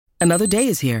Another day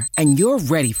is here, and you're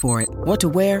ready for it. What to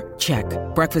wear? Check.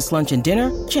 Breakfast, lunch, and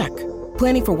dinner? Check.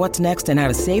 Planning for what's next and how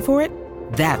to save for it?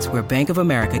 That's where Bank of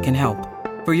America can help.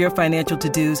 For your financial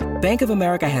to-dos, Bank of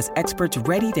America has experts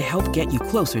ready to help get you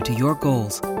closer to your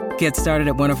goals. Get started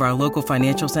at one of our local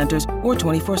financial centers or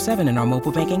 24/7 in our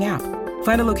mobile banking app.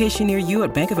 Find a location near you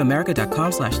at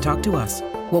bankofamerica.com/talktous.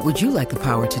 What would you like the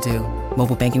power to do?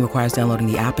 Mobile banking requires downloading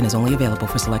the app and is only available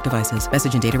for select devices.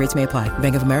 Message and data rates may apply.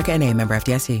 Bank of America N.A., member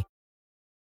FDIC.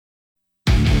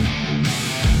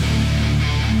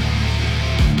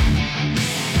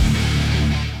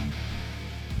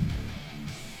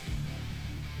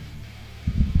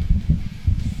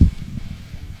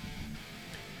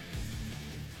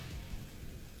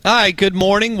 All right, good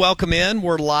morning. Welcome in.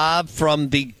 We're live from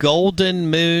the Golden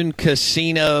Moon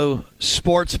Casino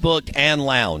Sportsbook and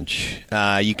Lounge.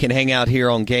 You can hang out here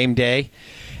on game day,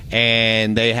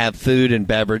 and they have food and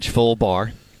beverage, full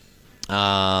bar.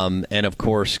 And, of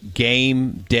course,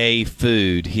 game day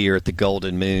food here at the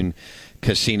Golden Moon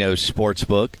Casino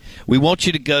Sportsbook. We want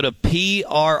you to go to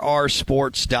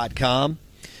PRRsports.com.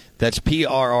 That's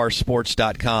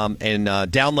PRRsports.com, and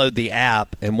download the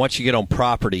app. And once you get on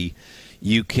property,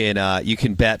 you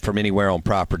can bet from anywhere on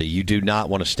property. You do not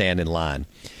want to stand in line.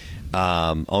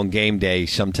 On game day,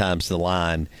 sometimes the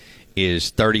line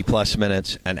is 30-plus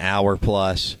minutes, an hour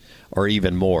plus, or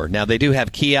even more. Now, they do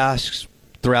have kiosks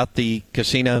throughout the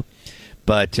casino,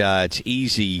 but it's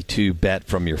easy to bet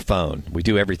from your phone. We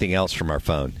do everything else from our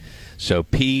phone. So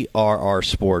PRR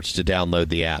Sports to download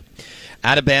the app.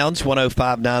 Out of Bounds,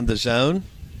 105.9 The Zone.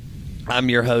 I'm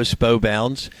your host, Bo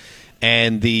Bounds.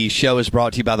 And the show is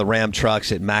brought to you by the Ram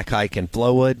Trucks at Mac Haik and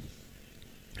Flowood.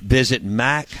 Visit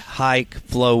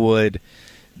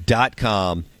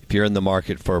MacHikeFlowwood.com if you're in the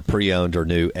market for a pre-owned or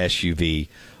new SUV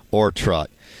or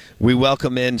truck. We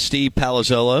welcome in Steve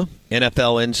Palazzolo,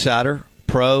 NFL Insider,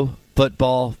 Pro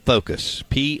Football Focus,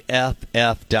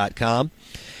 PFF.com.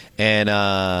 And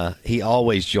he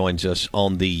always joins us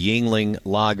on the Yuengling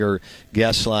Lager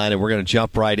guest line. And we're going to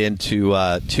jump right into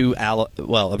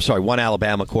one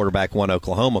Alabama quarterback, one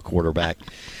Oklahoma quarterback.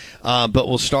 But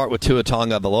we'll start with Tua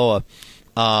Tagovailoa.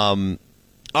 All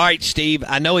right, Steve,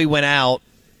 I know he went out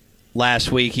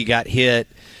last week. He got hit.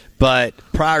 But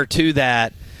prior to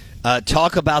that,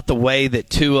 talk about the way that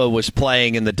Tua was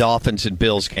playing in the Dolphins and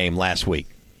Bills game last week.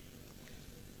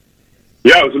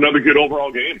 Yeah, it was another good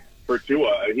overall game for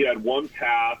Tua. He had one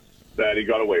pass that he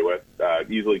got away with.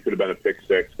 Easily could have been a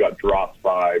pick-six. Got dropped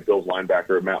by Bills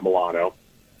linebacker Matt Milano.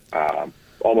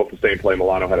 Almost the same play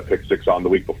Milano had a pick-six on the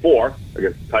week before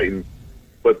against the Titans.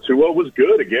 But Tua was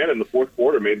good again in the fourth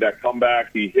quarter. Made that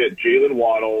comeback. He hit Jalen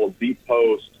Waddle, deep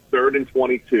post, 3rd and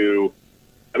 22.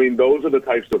 I mean, those are the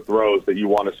types of throws that you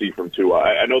want to see from Tua.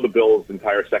 I know the Bills'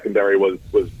 entire secondary was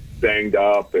banged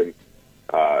up, and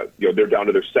they're down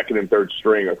to their second and third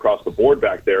string across the board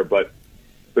back there. But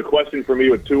the question for me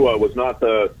with Tua was not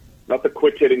the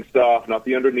quick hitting stuff, not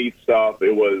the underneath stuff.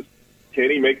 It was, can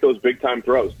he make those big time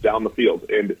throws down the field?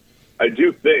 And I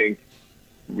do think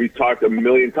we've talked a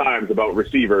million times about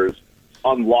receivers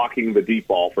unlocking the deep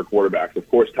ball for quarterbacks. Of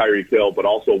course, Tyreek Hill, but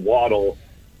also Waddle.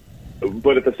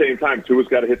 But at the same time, Tua's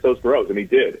got to hit those throws, and he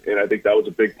did. And I think that was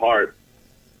a big part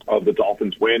of the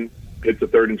Dolphins' win. Hits the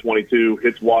 3rd and 22,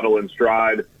 hits Waddle in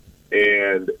stride,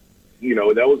 and,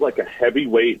 that was like a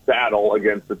heavyweight battle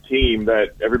against a team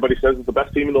that everybody says is the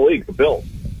best team in the league, the Bills.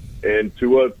 And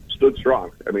Tua stood strong.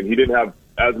 I mean, he didn't have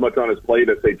as much on his plate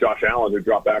as, say, Josh Allen, who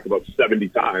dropped back about 70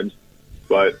 times.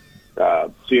 But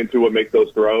seeing Tua make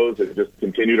those throws and just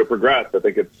continue to progress, I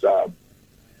think it's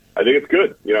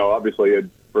good. Obviously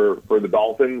for the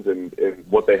Dolphins and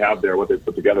what they have there, what they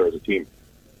put together as a team.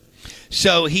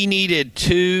 So he needed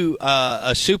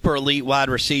a super elite wide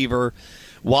receiver,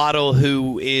 Waddle,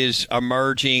 who is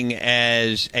emerging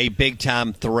as a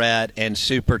big-time threat and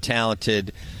super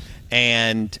talented,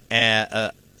 and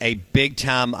a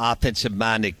big-time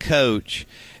offensive-minded coach,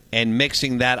 and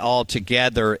mixing that all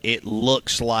together, it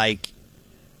looks like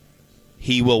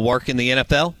he will work in the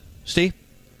NFL, Steve?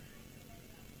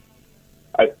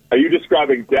 Are you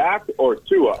describing Dak or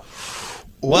Tua?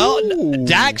 Well,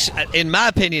 Dak's, in my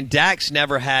opinion, Dak's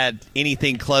never had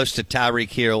anything close to Tyreek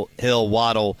Hill,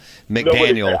 Waddle,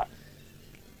 McDaniel.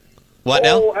 What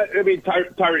now? I mean,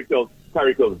 Tyreek Hill's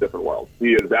a different world.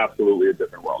 He is absolutely a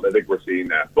different world. I think we're seeing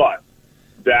that. But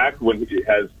Dak, when he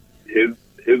has his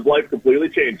life completely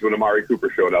changed when Amari Cooper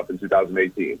showed up in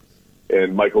 2018,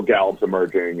 and Michael Gallup's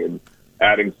emerging and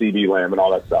adding CD Lamb and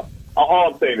all that stuff.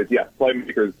 All I'm saying is, yes,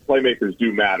 playmakers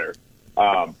do matter.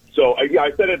 So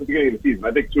I said at the beginning of the season,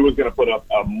 I think Tua's going to put up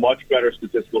a much better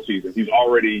statistical season. He's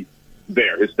already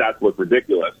there. His stats look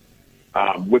ridiculous.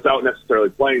 without necessarily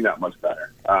playing that much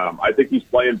better. I think he's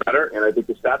playing better, and I think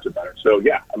the stats are better. So,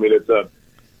 yeah, I mean, it's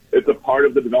a part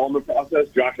of the development process.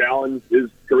 Josh Allen, his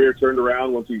career turned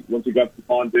around once he got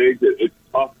Stephon Diggs. It's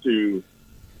tough to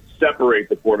separate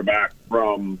the quarterback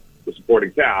from the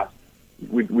supporting cast.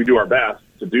 We do our best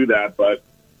to do that, but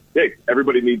hey,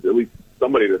 everybody needs at least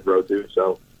somebody to throw to.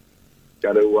 So,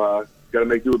 got to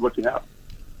make do with what you have.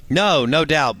 No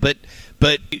doubt. But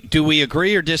do we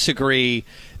agree or disagree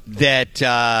that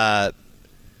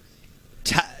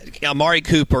Amari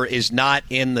Cooper is not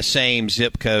in the same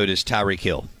zip code as Tyreek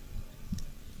Hill?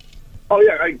 Oh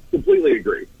yeah, I completely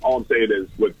agree. All I'm saying is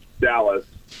with Dallas,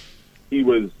 he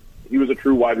was a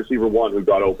true wide receiver one who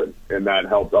got open, and that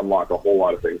helped unlock a whole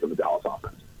lot of things in the Dallas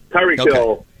offense. Tyreek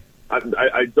Hill,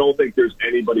 I don't think there's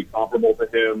anybody comparable to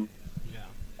him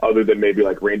other than maybe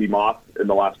like Randy Moss in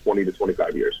the last 20 to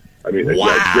 25 years. I mean,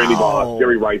 like Randy Moss,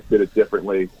 Jerry Rice did it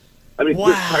differently. I mean,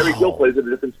 Tyreek Hill plays at a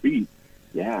different speed.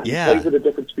 Yeah. He plays at a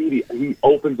different speed. He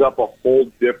opens up a whole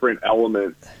different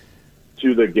element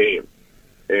to the game.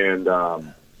 And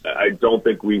I don't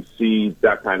think we see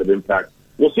that kind of impact.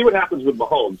 We'll see what happens with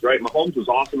Mahomes, right? Mahomes was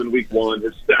awesome in week one.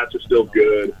 His stats are still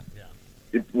good.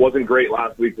 It wasn't great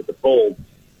last week with the Colts.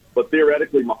 But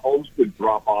theoretically, Mahomes could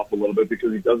drop off a little bit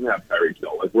because he doesn't have Tyreek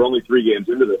Hill. Like, we're only 3 games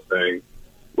into this thing.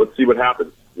 Let's see what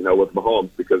happens, with Mahomes,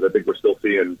 because I think we're still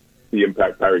seeing the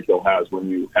impact Tyreek Hill has when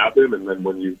you have him and then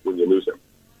when you lose him.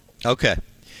 Okay.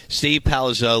 Steve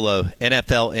Palazzolo,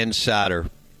 NFL Insider,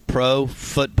 Pro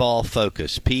Football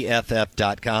Focus,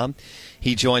 PFF.com.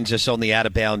 He joins us on the Out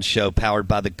of Bounds show, powered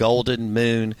by the Golden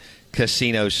Moon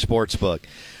Casino Sportsbook.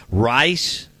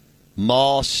 Rice,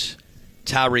 Moss,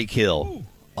 Tyreek Hill.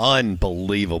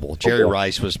 Unbelievable. Jerry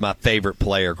Rice was my favorite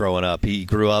player growing up. He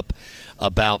grew up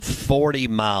about 40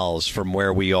 miles from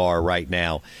where we are right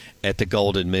now at the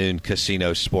Golden Moon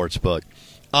Casino Sportsbook.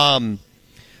 All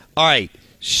right.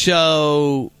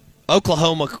 So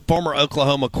former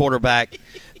Oklahoma quarterback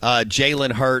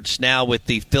Jalen Hurts now with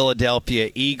the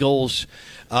Philadelphia Eagles.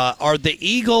 Are the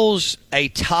Eagles a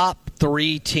top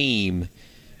 3 team,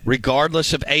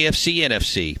 regardless of AFC,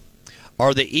 NFC?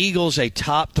 Are the Eagles a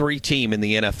top 3 team in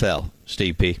the NFL,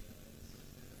 Steve P?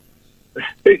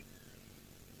 They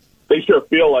sure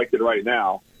feel like it right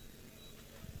now.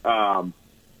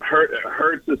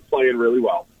 Hurts is playing really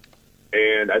well.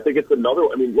 And I think it's another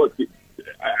 – I mean, look,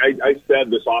 I said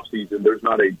this offseason there's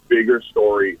not a bigger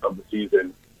story of the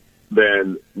season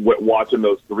than watching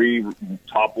those 3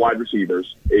 top wide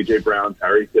receivers, A.J. Brown,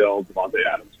 Tyreek Hill, Devontae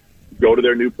Adams, go to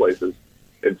their new places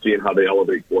and seeing how they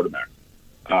elevate quarterbacks.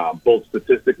 Both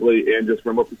statistically and just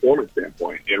from a performance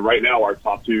standpoint. And right now, our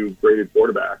top 2 graded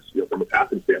quarterbacks, from a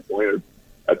passing standpoint,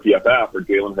 at PFF are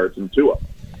Jalen Hurts and Tua.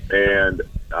 And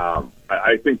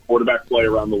I think quarterback play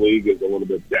around the league is a little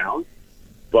bit down,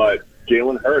 but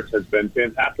Jalen Hurts has been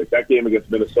fantastic. That game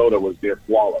against Minnesota was near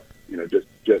flawless.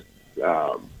 Just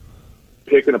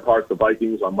picking apart the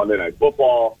Vikings on Monday Night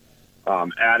Football,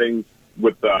 adding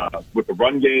with the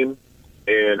run game,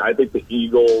 and I think the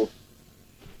Eagles.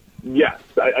 Yes,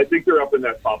 I think they're up in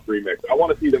that top 3 mix. I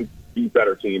want to see them beat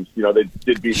better teams. They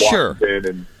did beat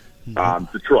Washington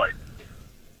and Detroit.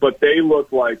 But they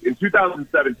look like, in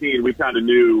 2017, we kind of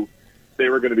knew they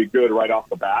were going to be good right off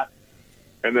the bat,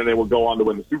 and then they will go on to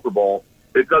win the Super Bowl.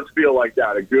 It does feel like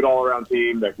that, a good all-around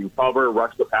team that can cover,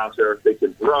 rush the passer, they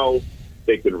can throw,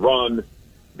 they can run,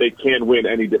 they can win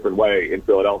any different way in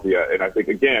Philadelphia. And I think,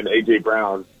 again, A.J.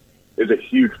 Brown is a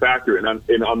huge factor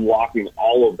in unlocking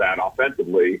all of that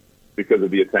offensively, because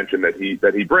of the attention that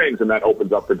he brings, and that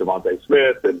opens up for Devontae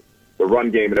Smith and the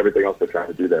run game and everything else they're trying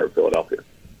to do there in Philadelphia.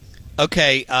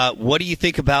 Okay, what do you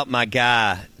think about my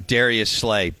guy, Darius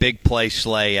Slay, big play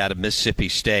Slay out of Mississippi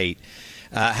State?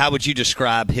 How would you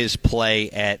describe his play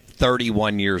at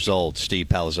 31 years old, Steve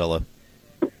Palazzolo?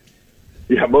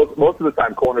 Yeah, most of the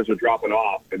time corners are dropping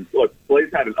off. And look,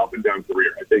 Slay's had an up-and-down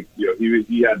career. I think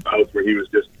he had bouts where he was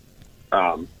just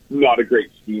not a great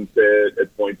scheme fit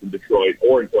at points in Detroit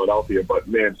or in Philadelphia, but,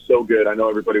 man, so good. I know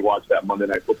everybody watched that Monday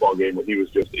Night Football game when he was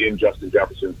just in Justin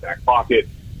Jefferson's back pocket.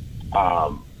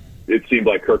 It seemed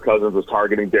like Kirk Cousins was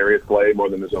targeting Darius Slay more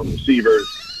than his own receivers.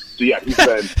 So, yeah, he's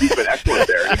been excellent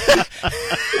there.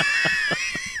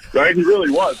 Right? He really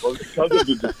was. Well, Cousins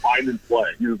was just finding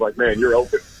play. He was like, man, you're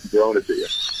open. I'm throwing it to you.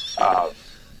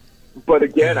 But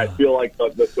again, I feel like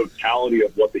the totality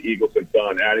of what the Eagles have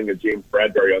done, adding a James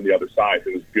Bradbury on the other side,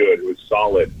 who was good, who was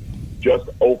solid, just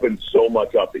opened so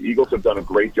much up. The Eagles have done a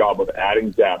great job of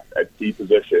adding depth at key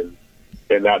positions,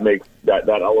 and that makes that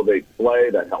elevates play,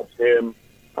 that helps him.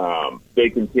 They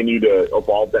continue to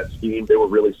evolve that scheme. They were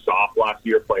really soft last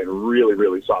year, playing really,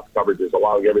 really soft coverages,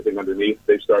 allowing everything underneath.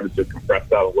 They started to compress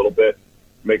that a little bit,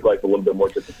 make life a little bit more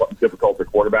difficult for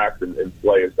quarterbacks, and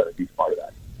Slay has been a huge part of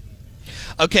that.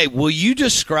 Okay, will you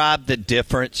describe the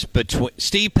difference between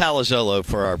Steve Palazzolo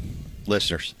for our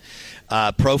listeners?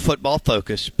 Pro Football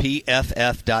Focus,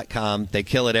 PFF.com. They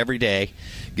kill it every day,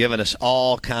 giving us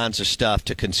all kinds of stuff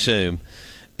to consume,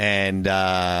 and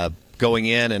going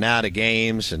in and out of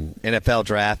games and NFL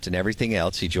draft and everything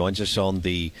else. He joins us on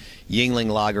the Yuengling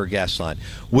Lager guest line.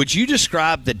 Would you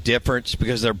describe the difference,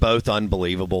 because they're both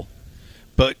unbelievable?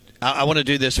 But I want to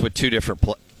do this with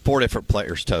four different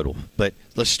players total. But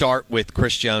let's start with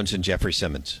Chris Jones and Jeffrey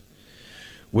Simmons.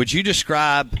 Would you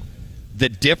describe the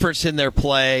difference in their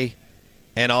play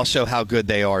and also how good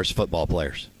they are as football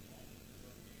players?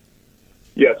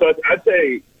 Yeah, so I'd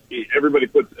say everybody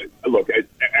puts – look,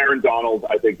 Aaron Donald,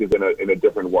 I think, is in a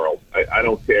different world. I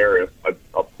don't care if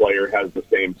a player has the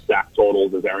same sack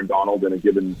totals as Aaron Donald in a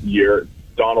given year.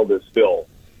 Donald is still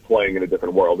playing in a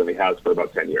different world than he has for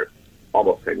about 10 years,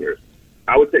 almost 10 years.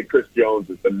 I would say Chris Jones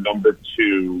is the number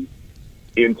 2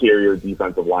 interior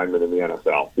defensive lineman in the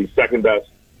NFL. He's second best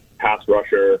pass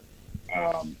rusher.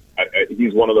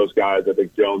 He's one of those guys. I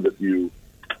think Jones, if you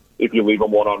leave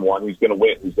him one-on-one, he's going to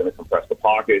win. He's going to compress the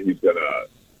pocket. He's going to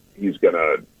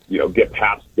get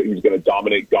past. He's going to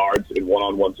dominate guards in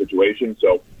one-on-one situations.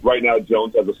 So right now,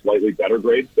 Jones has a slightly better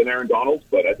grade than Aaron Donald,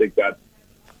 but I think that's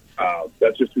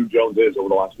just who Jones is over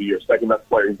the last few years. Second best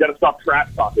player. He's got to stop trash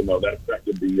talking though. That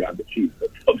affected the Chiefs.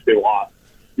 They lost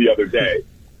the other day,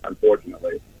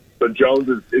 unfortunately. So Jones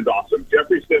is awesome.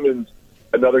 Jeffrey Simmons,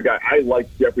 another guy. I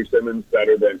liked Jeffrey Simmons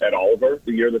better than Ed Oliver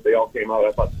the year that they all came out.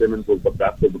 I thought Simmons was the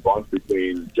best of the bunch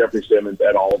between Jeffrey Simmons,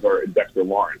 Ed Oliver, and Dexter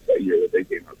Lawrence that year that they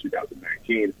came out,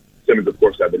 2019. Simmons, of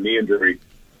course, had the knee injury.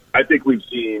 I think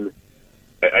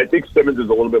Simmons is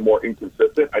a little bit more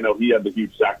inconsistent. I know he had the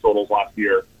huge sack totals last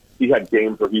year. He had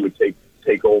games where he would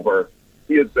take over.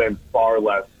 He has been far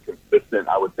less consistent,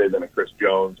 I would say, than a Chris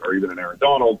Jones or even an Aaron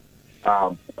Donald.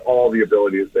 All the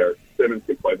ability is there. Simmons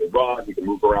can play the run. He can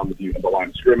move around the line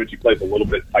of scrimmage. He plays a little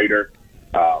bit tighter,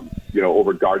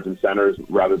 over guards and centers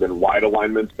rather than wide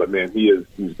alignments. But man, he's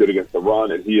good against the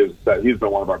run, and he's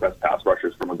been one of our best pass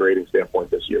rushers from a grading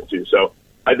standpoint this year too. So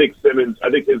I think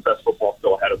his best football is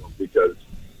still ahead of him because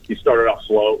he started off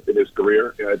slow in his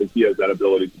career, and I think he has that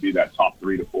ability to be that top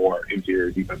 3 to 4 interior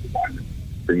defensive lineman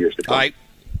for years to come. All right,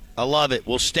 I love it.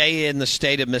 We'll stay in the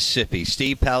state of Mississippi.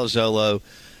 Steve Palazzolo,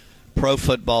 Pro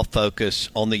Football Focus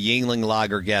on the Yuengling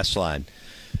Lager guest line.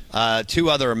 2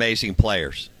 other amazing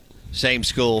players, same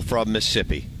school from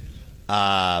Mississippi,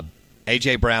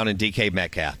 A.J. Brown and DK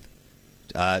Metcalf.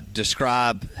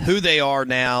 Describe who they are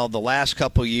now, the last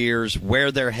couple years, where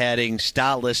they're heading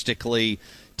stylistically,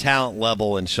 talent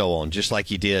level, and so on, just like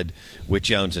you did with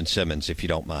Jones and Simmons, if you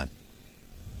don't mind.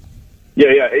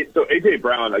 Yeah. So A.J.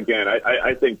 Brown, again,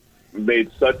 I think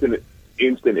made such an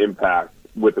instant impact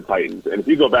with the Titans. And if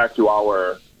you go back to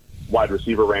our wide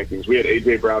receiver rankings, we had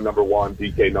A.J. Brown number 1,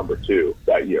 DK number 2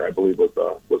 that year, I believe was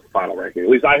the final ranking. At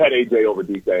least I had A.J. over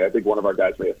DK. I think one of our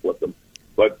guys may have flipped them.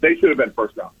 But they should have been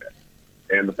first round picks.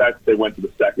 And the fact that they went to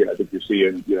the second, I think you're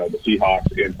seeing, the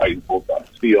Seahawks and Titans both on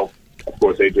the field. Of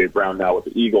course, A.J. Brown now with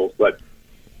the Eagles. But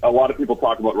a lot of people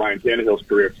talk about Ryan Tannehill's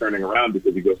career turning around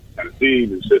because he goes to Tennessee,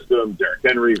 new system, Derrick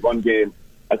Henry, run game.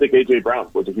 I think A.J. Brown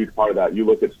was a huge part of that. You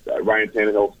look at Ryan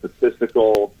Tannehill's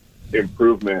statistical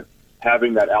improvement,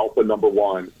 having that alpha number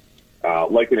 1,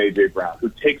 like an A.J. Brown, who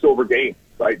takes over games,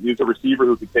 right? He's a receiver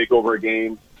who can take over a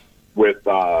game with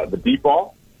the deep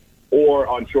ball or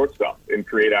on short stuff and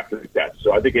create after the catch.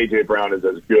 So I think A.J. Brown is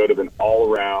as good of an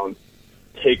all-around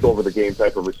take over the game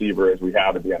type of receiver as we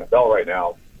have in the NFL right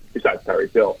now, besides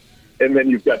Tyreek Hill. And then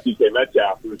you've got DK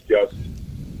Metcalf, who's just,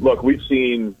 look, we've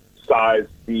seen size,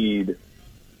 speed,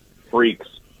 freaks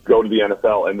go to the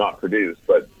NFL and not produce,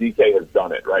 but DK has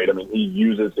done it, right? I mean, he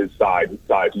uses his size,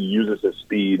 he uses his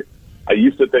speed. I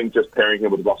used to think just pairing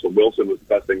him with Russell Wilson was the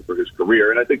best thing for his career,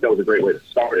 and I think that was a great way to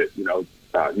start it.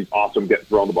 He's awesome getting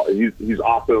thrown the ball. He's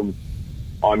awesome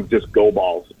on just go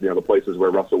balls, the places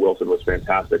where Russell Wilson was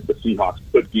fantastic. The Seahawks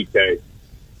put DK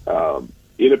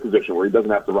in a position where he doesn't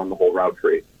have to run the whole route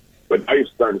tree. But now you're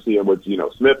starting to see him with,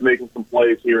 Smith making some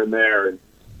plays here and there, and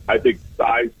I think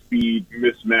size, speed,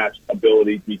 mismatch,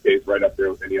 ability, DK's right up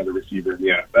there with any other receiver in the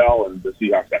NFL, and the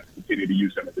Seahawks have to continue to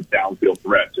use him as a downfield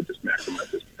threat to just maximize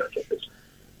his potential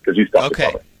because he's tough to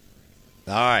cover.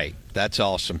 All right, that's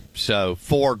awesome. So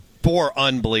four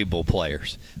unbelievable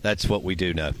players. That's what we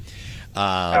do know.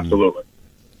 Absolutely.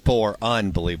 4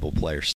 unbelievable players.